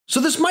So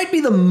this might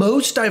be the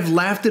most I've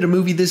laughed at a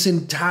movie this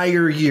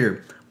entire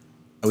year.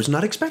 I was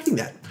not expecting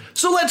that.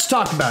 So let's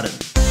talk about it.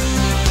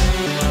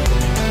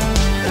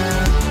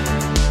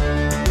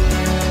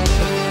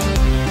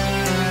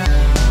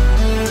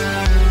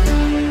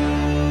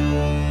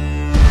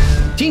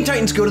 Teen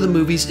Titans Go to the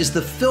Movies is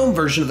the film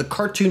version of the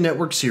Cartoon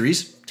Network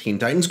series Teen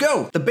Titans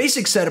Go. The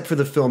basic setup for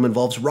the film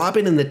involves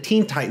Robin and the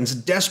Teen Titans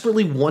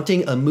desperately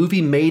wanting a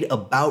movie made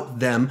about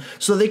them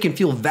so they can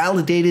feel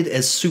validated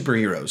as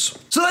superheroes.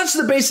 So that's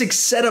the basic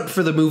setup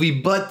for the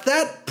movie, but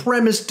that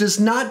premise does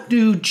not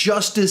do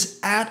justice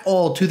at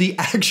all to the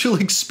actual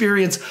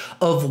experience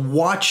of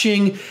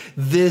watching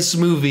this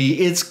movie.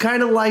 It's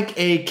kind of like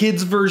a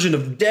kid's version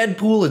of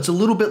Deadpool. It's a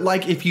little bit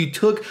like if you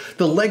took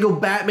the Lego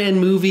Batman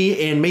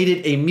movie and made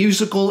it a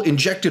musical,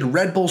 injected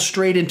Red Bull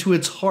straight into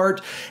its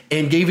heart,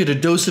 and gave it a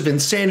dose of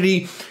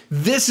insanity.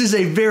 This is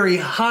a very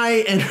high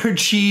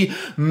energy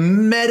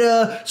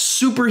meta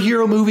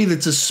superhero movie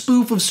that's a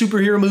spoof of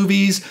superhero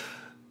movies.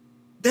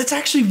 That's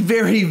actually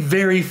very,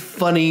 very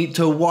funny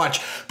to watch.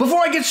 Before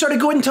I get started,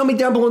 go ahead and tell me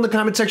down below in the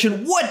comment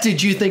section, what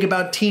did you think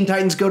about Teen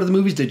Titans Go to the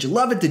Movies? Did you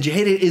love it? Did you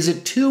hate it? Is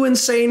it too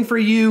insane for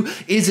you?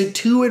 Is it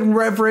too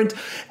irreverent?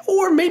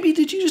 Or maybe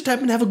did you just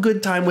happen to have a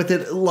good time with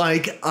it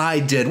like I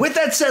did? With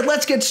that said,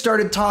 let's get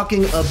started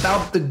talking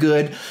about the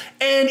good.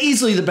 And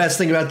easily the best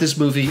thing about this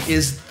movie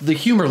is the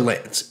humor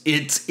lands.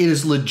 It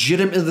is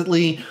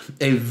legitimately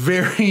a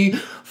very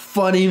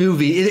funny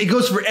movie. It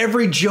goes for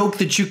every joke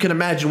that you can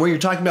imagine, where you're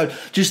talking about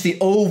just the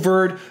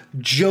overt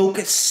joke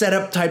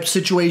setup type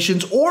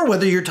situations, or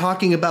whether you're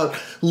talking about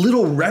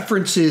little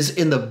references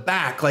in the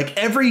back, like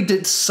every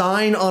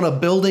sign on a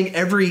building,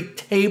 every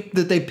tape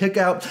that they pick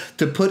out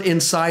to put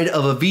inside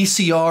of a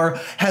VCR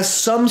has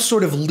some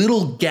sort of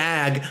little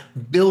gag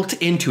built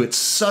into it,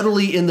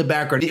 subtly in the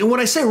background. And when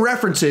I say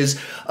references,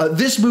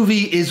 this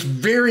movie is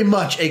very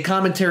much a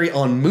commentary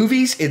on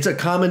movies. It's a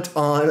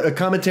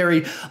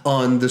commentary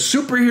on the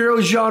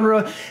superhero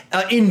genre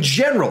in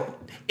general.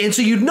 And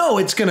so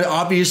it's going to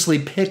obviously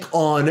pick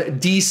on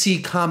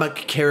DC comic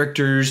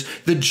characters,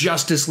 the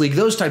Justice League,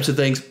 those types of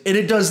things. And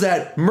it does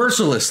that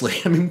mercilessly.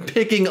 I mean,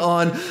 picking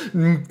on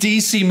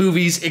DC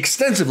movies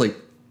extensively.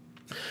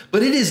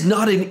 But it is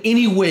not in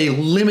any way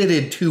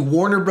limited to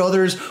Warner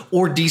Brothers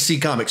or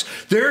DC Comics.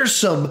 There are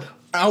some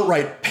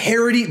outright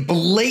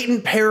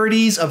blatant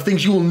parodies of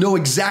things you will know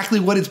exactly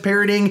what it's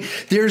parodying.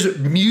 There's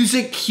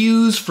music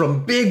cues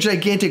from big,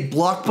 gigantic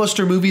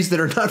blockbuster movies that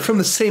are not from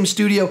the same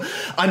studio.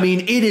 I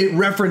mean, it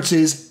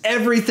references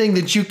everything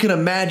that you can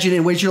imagine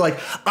in ways you're like,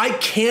 I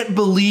can't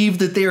believe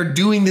that they are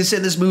doing this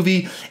in this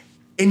movie.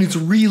 And it's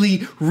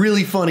really,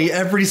 really funny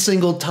every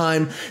single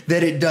time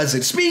that it does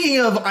it. Speaking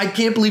of, I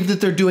can't believe that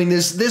they're doing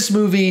this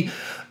movie,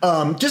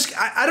 I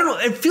don't know,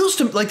 it feels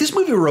to like this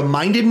movie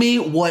reminded me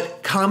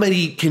what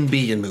comedy can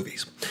be in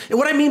movies. And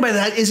what I mean by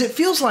that is it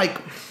feels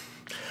like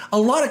a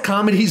lot of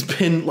comedy's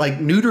been like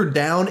neutered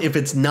down if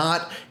it's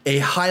not a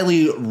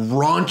highly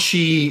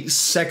raunchy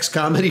sex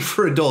comedy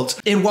for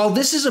adults. And while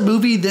this is a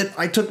movie that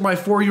I took my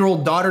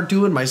 4-year-old daughter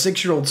to and my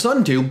 6-year-old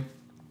son to,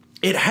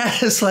 it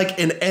has like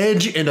an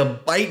edge and a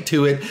bite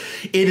to it.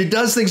 And it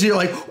does things that you're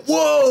like,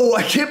 whoa,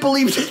 I can't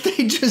believe that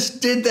they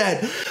just did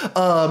that.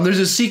 There's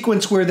a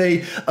sequence where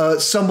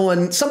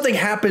something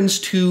happens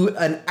to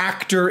an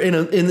actor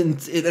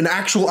an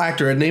actual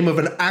actor, a name of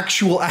an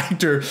actual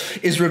actor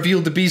is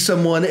revealed to be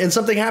someone, and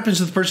something happens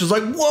to the person who's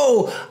like,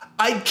 whoa,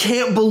 I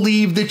can't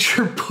believe that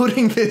you're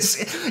putting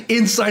this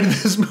inside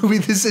of this movie.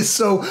 This is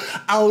so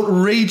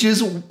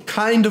outrageous,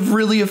 kind of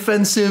really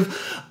offensive.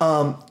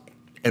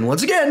 And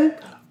once again,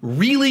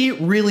 really,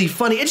 really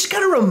funny. It just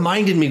kind of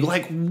reminded me,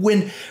 like,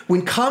 when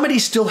comedy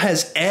still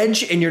has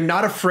edge and you're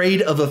not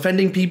afraid of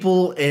offending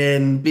people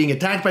and being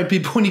attacked by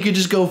people and you can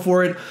just go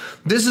for it.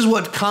 This is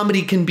what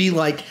comedy can be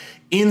like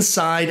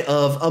inside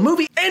of a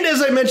movie. And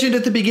as I mentioned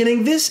at the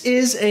beginning, this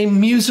is a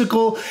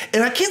musical,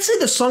 and I can't say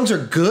the songs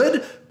are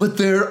good, but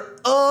they're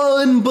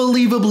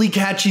unbelievably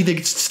catchy. They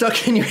get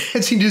stuck in your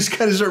head, so you just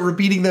kind of start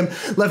repeating them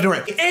left and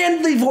right.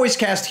 And the voice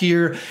cast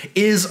here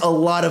is a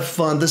lot of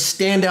fun. The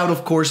standout,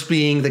 of course,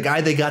 being the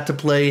guy they got to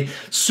play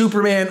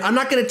Superman. I'm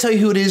not going to tell you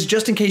who it is,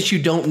 just in case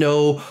you don't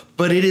know,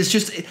 but it's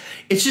just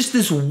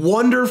this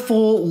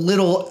wonderful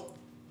little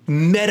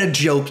meta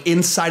joke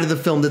inside of the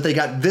film that they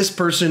got this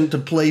person to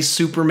play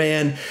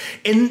Superman.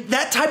 And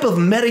that type of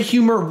meta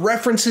humor,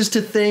 references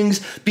to things,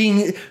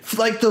 being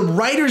like the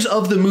writers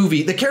of the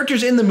movie, the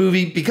characters in the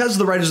movie, because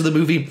the writers of the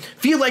movie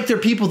feel like they're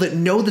people that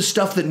know the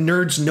stuff that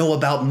nerds know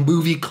about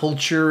movie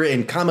culture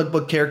and comic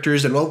book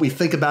characters and what we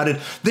think about it.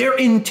 They're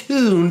in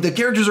tune. The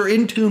characters are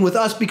in tune with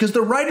us because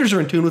the writers are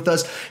in tune with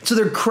us. So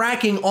they're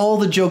cracking all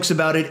the jokes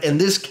about it.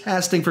 And this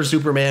casting for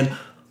Superman,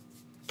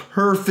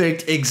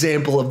 perfect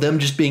example of them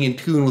just being in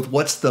tune with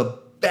what's the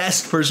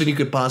best person you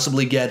could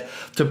possibly get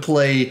to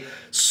play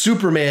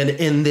Superman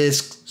in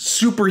this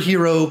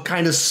superhero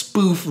kind of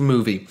spoof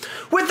movie.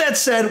 With that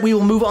said, we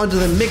will move on to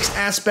the mixed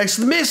aspects.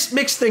 The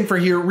mixed thing for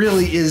here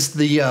really is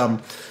the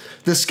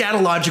the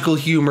scatological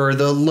humor,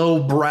 the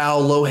low-brow,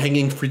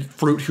 low-hanging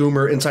fruit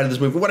humor inside of this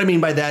movie. What I mean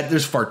by that,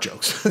 there's fart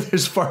jokes.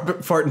 There's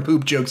fart and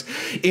poop jokes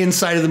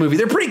inside of the movie.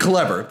 They're pretty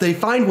clever. They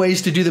find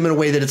ways to do them in a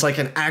way that it's like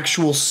an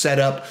actual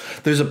setup.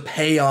 There's a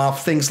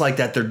payoff, things like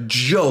that. They're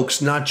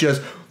jokes, not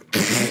just...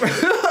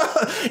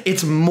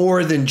 It's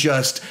more than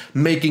just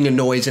making a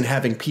noise and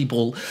having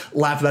people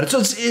laugh about it. So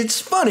it's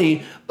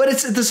funny, but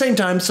it's at the same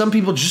time, some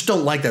people just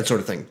don't like that sort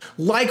of thing.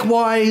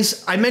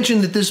 Likewise, I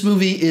mentioned that this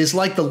movie is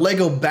like the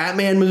Lego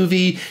Batman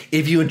movie.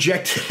 If you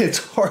inject its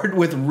heart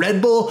with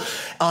Red Bull,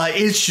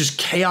 it's just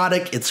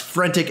chaotic, it's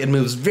frantic, it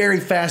moves very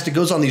fast. It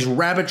goes on these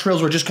rabbit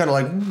trails where it just kind of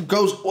like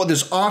goes on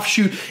this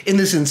offshoot in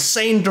this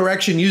insane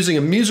direction using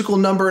a musical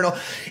number and all,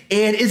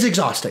 and it's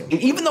exhausting.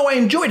 And even though I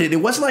enjoyed it, it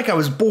wasn't like I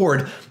was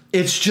bored.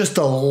 It's just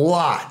a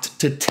lot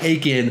to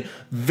take in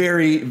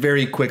very,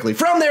 very quickly.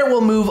 From there,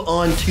 we'll move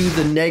on to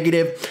the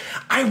negative.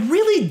 I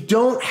really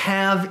don't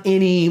have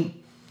any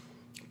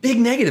big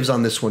negatives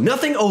on this one.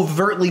 Nothing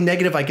overtly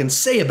negative I can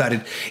say about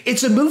it.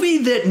 It's a movie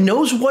that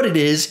knows what it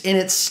is, and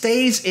it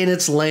stays in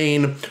its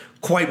lane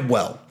quite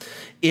well.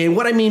 And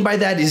what I mean by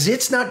that is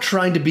it's not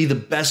trying to be the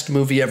best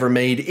movie ever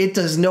made. It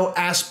does no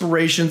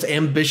aspirations,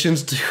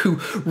 ambitions to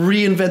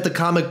reinvent the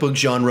comic book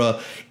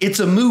genre. It's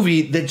a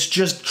movie that's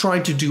just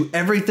trying to do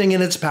everything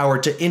in its power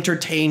to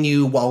entertain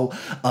you while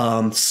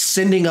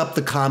sending up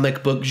the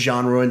comic book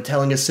genre and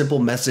telling a simple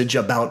message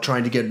about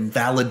trying to get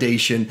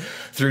validation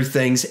through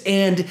things.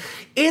 And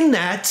in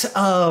that,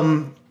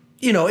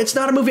 you know, it's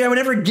not a movie I would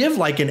ever give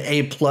like an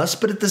A+,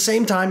 but at the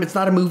same time, it's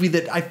not a movie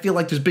that I feel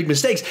like there's big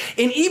mistakes.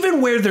 And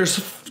even where there's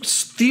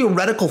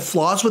theoretical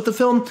flaws with the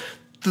film,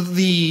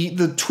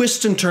 the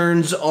twists and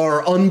turns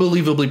are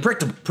unbelievably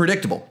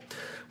predictable.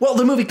 Well,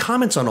 the movie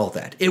comments on all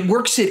that. It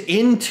works it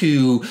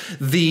into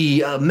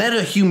the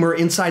meta humor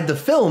inside the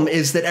film,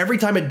 is that every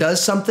time it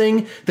does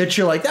something that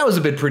you're like, that was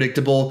a bit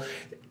predictable,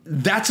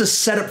 that's a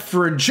setup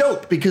for a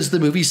joke, because the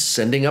movie's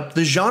sending up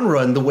the genre,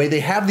 and the way they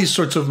have these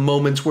sorts of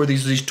moments where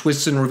these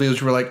twists and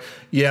reveals were like,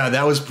 yeah,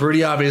 that was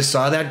pretty obvious,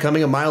 saw that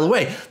coming a mile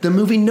away. The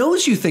movie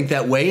knows you think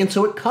that way, and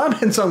so it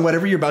comments on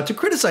whatever you're about to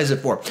criticize it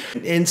for.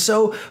 And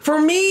so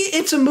for me,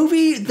 it's a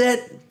movie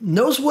that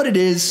knows what it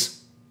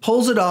is,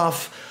 pulls it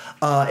off,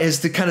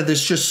 as the kind of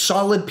this just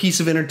solid piece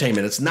of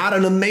entertainment. It's not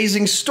an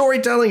amazing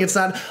storytelling, it's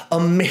not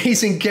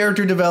amazing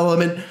character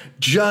development,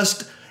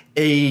 just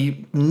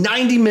a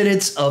 90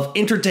 minutes of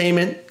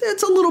entertainment.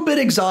 It's a little bit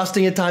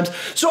exhausting at times.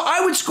 So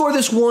I would score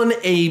this one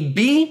a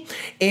B,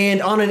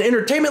 and on an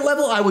entertainment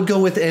level, I would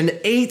go with an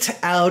 8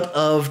 out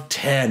of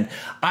 10.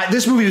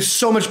 This movie is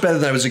so much better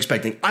than I was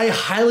expecting. I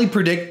highly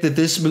predict that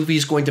this movie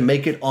is going to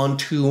make it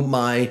onto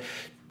my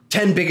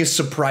 10 biggest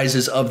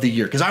surprises of the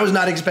year, because I was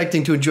not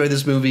expecting to enjoy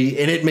this movie,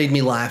 and it made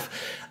me laugh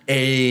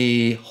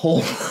a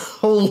whole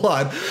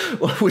lot,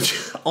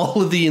 which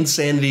all of the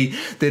insanity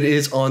that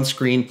is on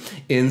screen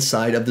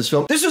inside of this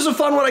film. This was a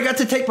fun one. I got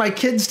to take my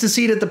kids to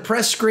see it at the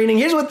press screening.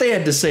 Here's what they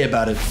had to say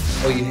about it.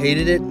 Oh, you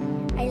hated it?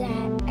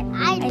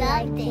 I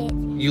loved it.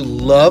 You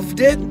loved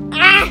it?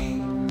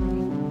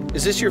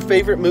 Is this your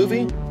favorite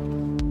movie?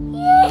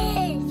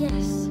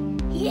 Yes.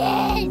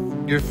 Yes.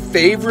 Your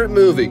favorite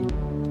movie?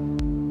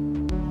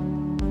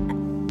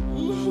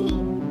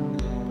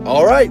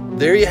 All right,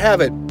 there you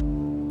have it.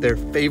 Their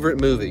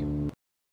favorite movie.